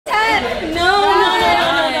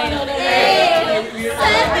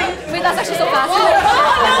Wait, that's actually so fast.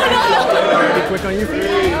 Be quick on you.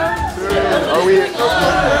 Are we?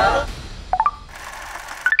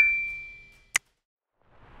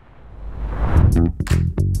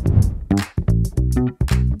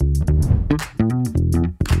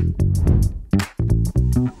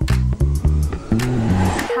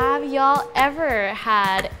 Have y'all ever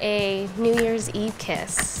had a New Year's Eve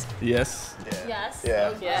kiss? Yes. Yes.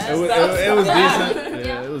 Yeah. It was decent.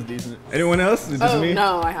 Yeah, it was decent. Anyone else? Is it just me?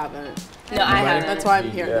 No, I haven't. No, I haven't. That's why I'm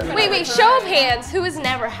here. Yeah. Wait, show of hands, who has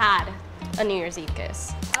never had a New Year's Eve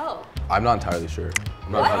kiss? Oh. I'm not entirely sure.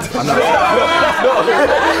 I'm not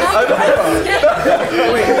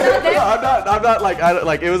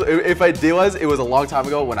like it was. If I did, it was a long time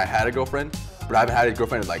ago when I had a girlfriend, but I haven't had a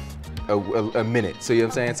girlfriend in like a minute. So you know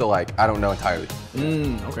what I'm saying? So like I don't know entirely.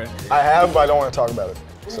 Okay. I have, but I don't want to talk about it.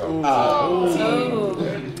 So.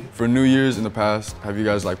 For New Year's in the past, have you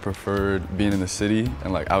guys like preferred being in the city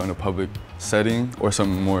and like out in a public setting, or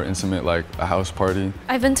something more intimate like a house party?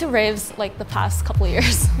 I've been to raves like the past couple of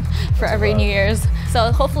years for every New Year's.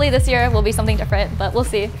 So hopefully this year will be something different, but we'll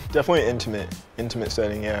see. Definitely intimate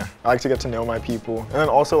setting, yeah. I like to get to know my people. And then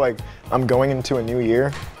also like, I'm going into a new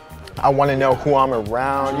year. I want to know who I'm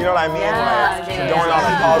around, you know what I mean? Yeah, like, going on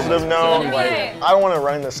a positive note, like, I don't want to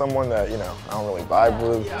run into someone that, you know, I don't really vibe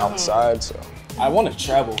with outside, so. I want to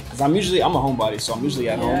travel, because I'm a homebody, so I'm usually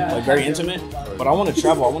at home, like very intimate. But I want to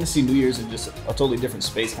travel, I want to see New Year's in just a totally different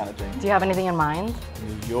space kind of thing. Do you have anything in mind?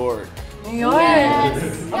 New York. New York.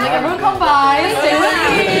 Yes. I'm like, everyone come by.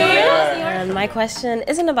 My question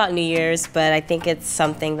isn't about New Year's, but I think it's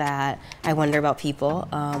something that I wonder about people.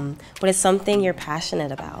 What is something you're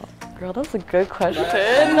passionate about? Girl, that's a good question.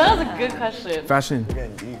 That was a good question. Fashion.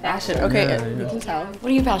 Fashion, okay, you can tell. What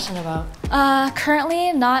are you passionate about?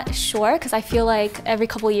 Currently not sure, because I feel like every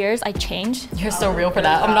couple of years I change. You're so real for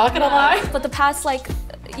that, I'm not gonna lie. But the past like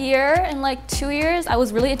year and like 2 years, I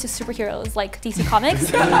was really into superheroes, like DC Comics.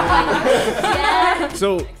 Yeah.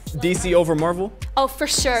 So, DC over Marvel? Oh, for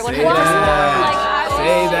sure, 100%. Say that.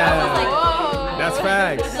 Say that. Like, That's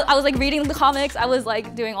facts. I was like reading the comics, I was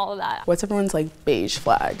like doing all of that. What's everyone's like beige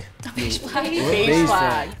flag? Beige flag. Beige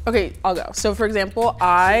flag. Okay, I'll go. So for example, for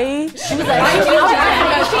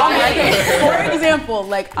example,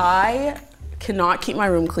 like I cannot keep my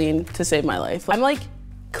room clean to save my life. I'm like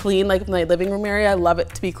clean, like my living room area. I love it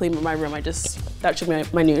to be clean, but my room, that should be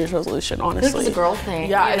my New Year's resolution, honestly. This is a girl thing.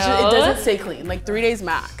 Yeah, it doesn't stay clean, like 3 days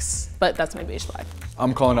max, but that's my beige flag.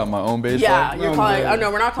 I'm calling out my own beige Yeah, flag. you're calling, oh no,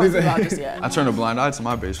 we're not calling you out just yet. I turned a blind eye to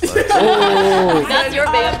my beige flag. That's your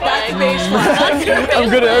beige flag. Beige flag. I'm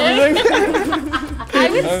good at everything. I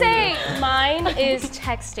would say mine is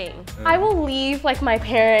texting. I will leave like my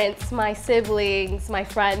parents, my siblings, my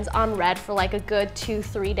friends on red for like a good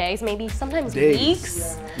 2-3 days, maybe sometimes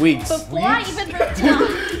weeks. Weeks. Before I even reply.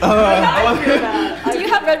 Do you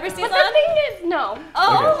have red receipts But on? the thing is, no.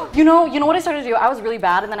 Oh. You know what I started to do? I was really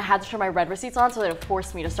bad, and then I had to turn my red receipts on, so that it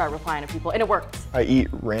forced me to start replying to people, and it worked. I eat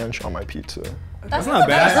ranch on my pizza. That's not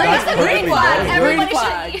bad. That's a green flag. Everybody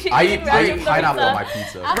flag. should eat. I eat pineapple on my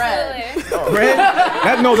pizza. Red.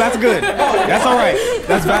 Red? No, that's good. That's all right.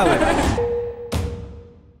 That's valid.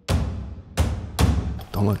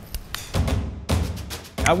 Don't look.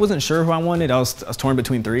 I wasn't sure who I wanted. I was torn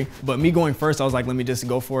between 3. But me going first, I was like, let me just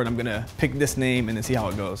go for it. I'm gonna pick this name and then see how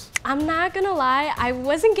it goes. I'm not gonna lie, I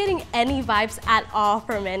wasn't getting any vibes at all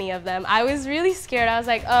from any of them. I was really scared. I was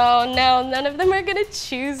like, oh no, none of them are gonna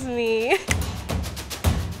choose me.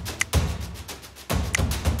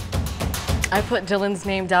 I put Dylan's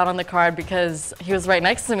name down on the card because he was right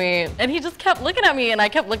next to me, and he just kept looking at me, and I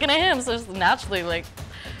kept looking at him, so just naturally like,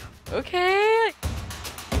 okay.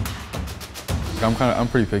 I'm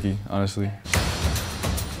pretty picky, honestly.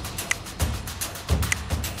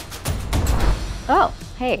 Oh,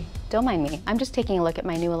 hey, don't mind me. I'm just taking a look at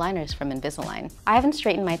my new aligners from Invisalign. I haven't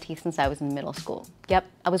straightened my teeth since I was in middle school. Yep,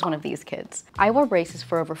 I was one of these kids. I wore braces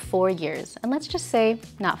for over 4 years, and let's just say,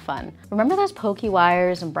 not fun. Remember those pokey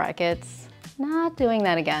wires and brackets? Not doing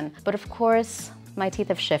that again. But of course, my teeth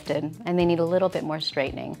have shifted and they need a little bit more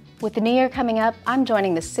straightening. With the new year coming up, I'm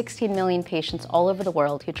joining the 16 million patients all over the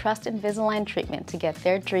world who trust Invisalign treatment to get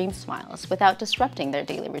their dream smiles without disrupting their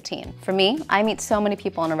daily routine. For me, I meet so many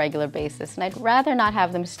people on a regular basis and I'd rather not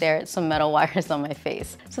have them stare at some metal wires on my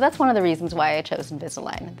face. So that's one of the reasons why I chose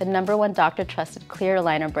Invisalign, the #1 doctor-trusted clear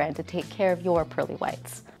aligner brand to take care of your pearly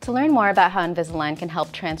whites. To learn more about how Invisalign can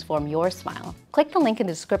help transform your smile, click the link in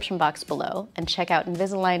the description box below and check out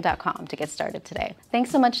Invisalign.com to get started today. Thanks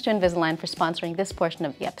so much to Invisalign for sponsoring this portion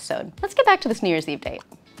of the episode. Let's get back to this New Year's Eve date.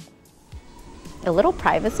 A little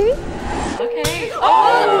privacy? Okay.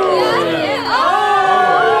 Oh!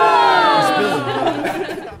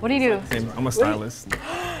 do you do? Same. I'm a stylist.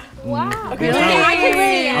 Wow. Okay, I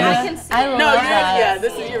can see. I love that. Yeah,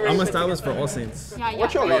 this is your. I'm a stylist for All Saints.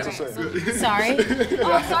 What y'all got to say? Sorry.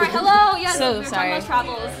 Oh, sorry. Hello. Yeah. So we're sorry. talking about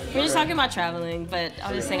travels. We're just talking about traveling, but I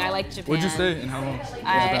was just saying I like Japan. Where'd you stay and how long?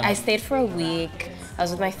 I stayed for a week. I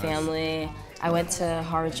was with my family. I went to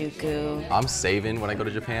Harajuku. I'm saving when I go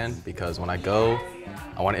to Japan because when I go,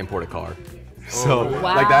 I want to import a car. So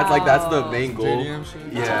that's the main goal.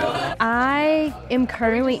 Yeah. I am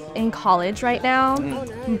currently in college right now,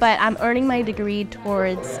 but I'm earning my degree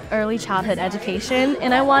towards early childhood education,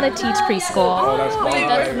 and I want to teach preschool. Oh, that's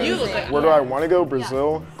cool. Where do I want to go?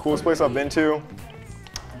 Brazil. Coolest place I've been to.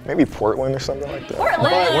 Maybe Portland or something like that.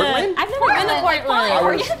 Portland? I've never been to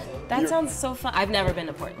Portland. That sounds so fun. I've never been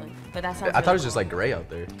to Portland, but that sounds I thought it was just like gray out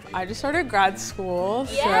there. I just started grad school,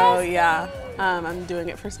 so yeah. I'm doing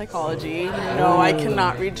it for psychology. No, I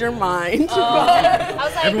cannot read your mind. I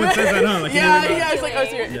was like, Everyone says that, huh? Like, Yeah, it's like, oh,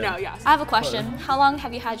 serious. No, yeah. I have a question. How long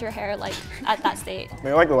have you had your hair like at that state?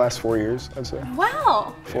 Maybe like the last 4 years, I'd say.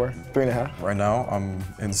 Wow. 4, 3.5. Right now, I'm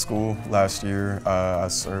in school. Last year, I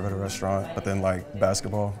serve at a restaurant, but then like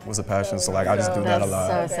basketball was a passion, so like I just do that a lot.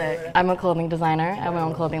 That's so sick. I'm a clothing designer. I have my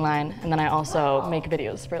own clothing line, and then I also make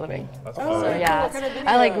videos for a living. So yeah,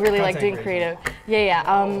 I like really like doing creative.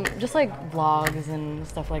 Yeah. Just like vlogs and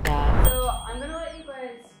stuff like that. So I'm gonna let you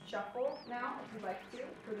guys shuffle now if you'd like to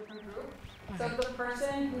for a different group. So the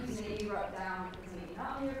person whose name you wrote down is maybe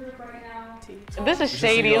not in your group right now. This is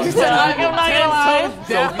shady as fuck. I'm not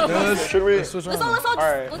gonna lie. Should we? Let's all All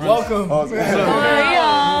right. Welcome.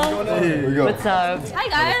 Here we go. What's up? Hi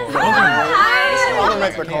guys. I'm gonna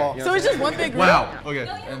make the call. So it's just one big group? Wow. Okay.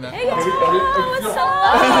 And Hey guys. What's up?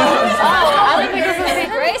 I don't think this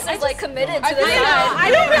is Grace is like committed to this side.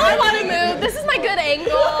 I don't really want to move. This is my good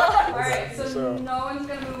angle. All right, so no one's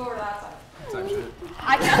gonna move over to that side.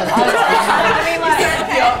 I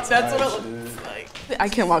can't. That's what it looks like. I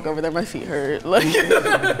can't walk over there. My feet hurt. Like.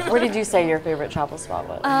 Where did you say your favorite travel spot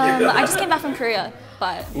was? I just came back from Korea,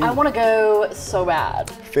 but I want to go so bad.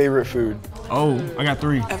 Favorite food? Oh, I got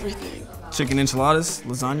 3. Everything. Chicken enchiladas,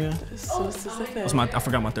 lasagna. So specific. I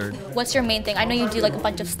forgot my 3rd. what's your main thing? I know you do like a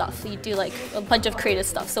bunch of stuff. You do like a bunch of creative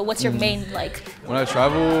stuff. So what's your main like? when I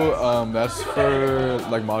travel, that's for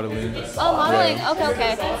like modeling. Oh, modeling. Yeah.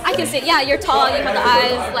 Okay. I can see. Yeah, you're tall. You have the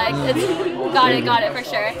eyes. Like, it's, got it for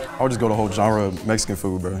sure. I would just go the whole genre of Mexican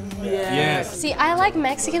food, bro. Yes. See, I like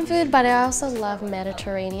Mexican food, but I also love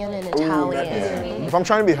Mediterranean and Italian. If I'm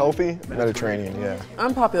trying to be healthy, Mediterranean, yeah.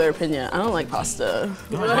 Unpopular opinion. I don't like pasta.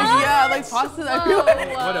 Yeah, like pasta. I feel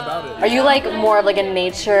like. What about it? Are you like more of like a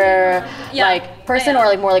nature like person or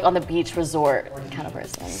like more like on the beach resort kind of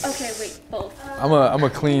person? Okay, wait, both. I'm a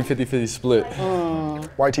clean 50-50 split.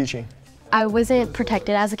 Why teaching? I wasn't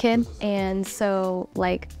protected as a kid, and so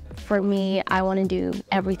like for me, I want to do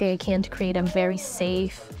everything I can to create a very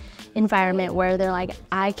safe environment where they're like,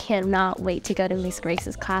 I cannot wait to go to Miss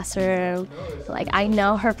Grace's classroom. Like, I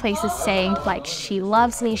know her place is safe. Like, she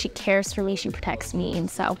loves me, she cares for me, she protects me, and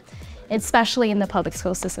so. Especially in the public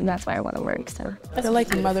school system, that's why I want to work. So I feel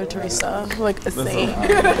like Mother Teresa, like a saint.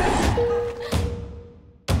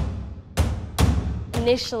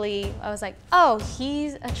 initially, I was like, oh,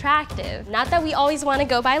 he's attractive. Not that we always want to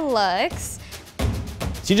go by looks.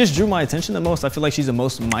 She just drew my attention the most. I feel like she's the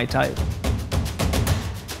most my type.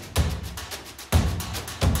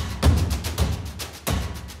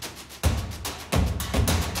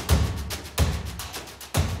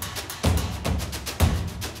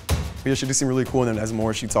 Yeah, she just seemed really cool, and then as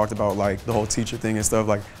more she talked about like the whole teacher thing and stuff,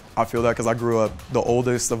 like I feel that because I grew up the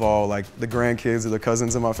oldest of all like the grandkids or the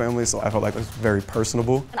cousins in my family, so I felt like it was very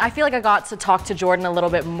personable. I feel like I got to talk to Jordan a little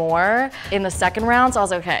bit more in the second round, so I was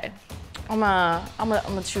like, okay, I'm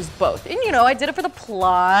gonna choose both. And you know, I did it for the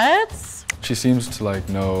plots. She seems to like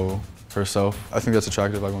know herself. I think that's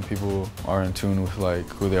attractive, like when people are in tune with like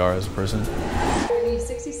who they are as a person. You need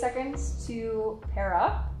 60 seconds to pair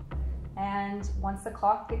up. And once the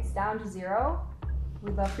clock gets down to 0,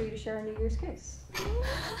 we'd love for you to share a New Year's kiss.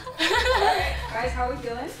 Guys, how are we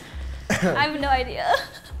feeling? I have no idea.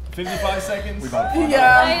 55 seconds.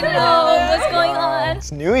 Yeah. I know. What's going on?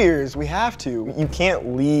 It's New Year's. We have to. You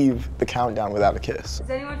can't leave the countdown without a kiss. Is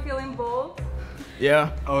anyone feeling bold?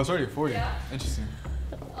 Yeah. Oh, it's already 40. Yeah. Interesting.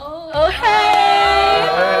 Oh, hey!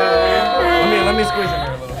 Let me squeeze in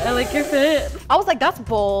there a little. I like your fit. I was like, that's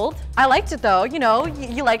bold. I liked it though. You know,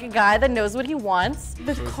 you like a guy that knows what he wants.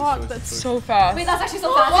 The clock, that's so fast. wait, that's actually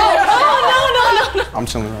so fast. Oh, no. I'm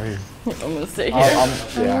chilling right here. I'm gonna stay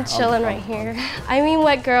here. I'm chilling right here. I mean,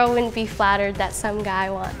 what girl wouldn't be flattered that some guy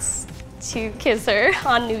wants to kiss her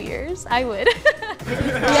on New Year's? I would.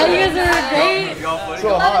 Yeah, you guys are great.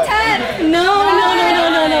 So hot. No.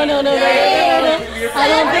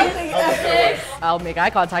 I'll make eye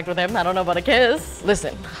contact with him. I don't know about a kiss.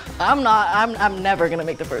 Listen, I'm never gonna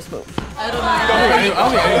make the first move. I don't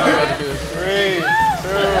know. 3, 2.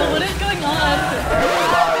 What is going on?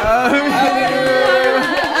 I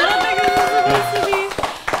don't think this is supposed to be.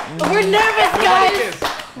 But we're nervous, guys.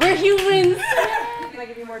 We're humans. Can I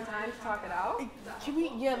give you more time to talk it out? Can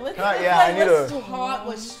we, let's talk,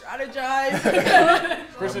 let's strategize.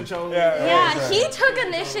 Kirsten chose. Yeah, he took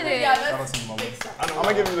initiative. I'm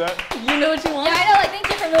gonna give you that. You know what you want? Yeah, I know, like, thank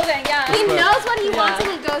you for moving, yeah. He knows what he wants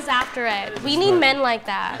and he goes after it. We need men like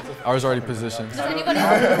that. I was already positioned. Does anybody,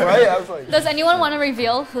 Right? I was like. does anyone want to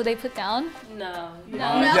reveal who they put down? No.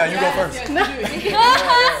 Yeah, you go first.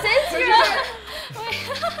 Since you're...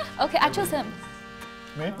 Okay, I chose him.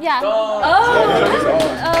 Me? Yeah. Oh.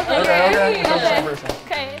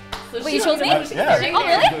 Okay. Wait, you chose me? Yeah. Oh,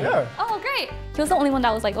 really? Yeah. Oh, great. He was the only one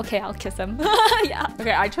that was like, okay, I'll kiss him. Yeah.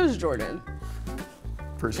 Okay, I chose Jordan.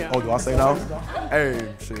 Oh, do I say now?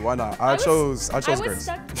 Hey, shit, why not? I chose Grace.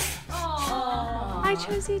 I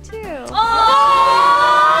chose you too.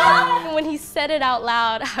 Oh! When he said it out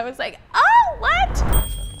loud, I was like, oh, what?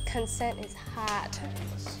 Consent is hot.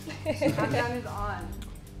 Countdown is on.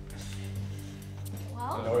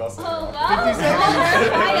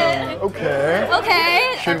 Okay.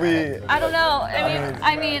 Okay. Should we? I don't know.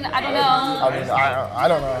 I mean, I don't know. I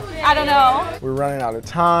don't know. I don't know. We're running out of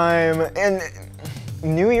time, and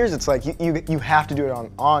New Year's, it's like you have to do it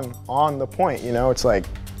on the point. You know, it's like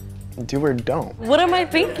do or don't. What am I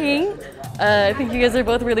thinking? I think you guys are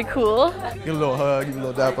both really cool. Give a little hug, give a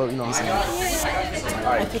little dap up, you know what I'm saying?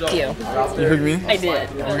 I picked you. You picked me? I did.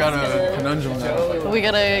 We got a conundrum now. We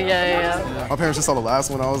gotta, yeah. My parents just saw the last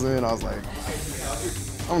one I was in. I was like,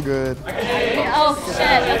 I'm good. Oh,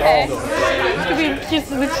 shit, okay. This could be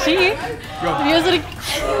kissing the cheek. Go. You guys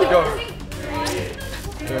Go.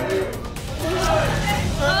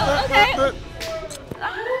 Okay.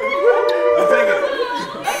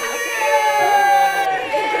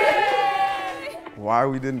 Why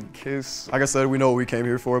we didn't kiss? Like I said, we know what we came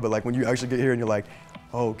here for, but like when you actually get here and you're like,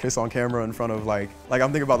 oh, kiss on camera in front of like I'm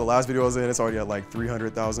thinking about the last video I was in, it's already at like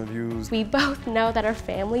 300,000 views. We both know that our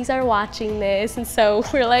families are watching this, and so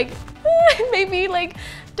we're like, maybe like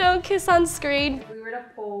don't kiss on screen. If we were to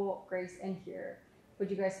pull Grace in here,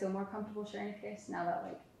 would you guys feel more comfortable sharing a kiss now that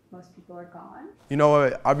like most people are gone? You know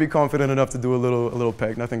what? I'd be confident enough to do a little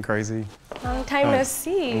peck, nothing crazy. Long time no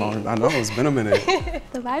see. I know, it's been a minute.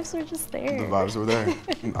 The vibes were just there. The vibes were there.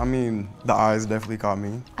 I mean, the eyes definitely caught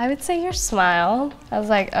me. I would say your smile. I was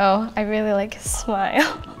like, oh, I really like his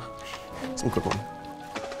smile. Some quick one.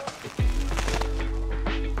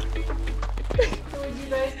 Would you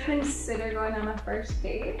guys consider going on a first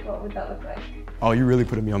date? What would that look like? Oh, you really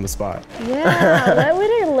putting me on the spot. Yeah, what would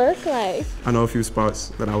it look like? I know a few spots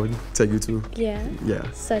that I would take you to. Yeah? Yeah.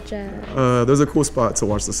 Such as? There's a cool spot to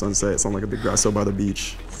watch the sunset. It's on like a big grass hill by the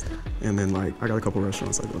beach. And then like, I got a couple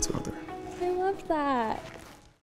restaurants I go to out there. I love that.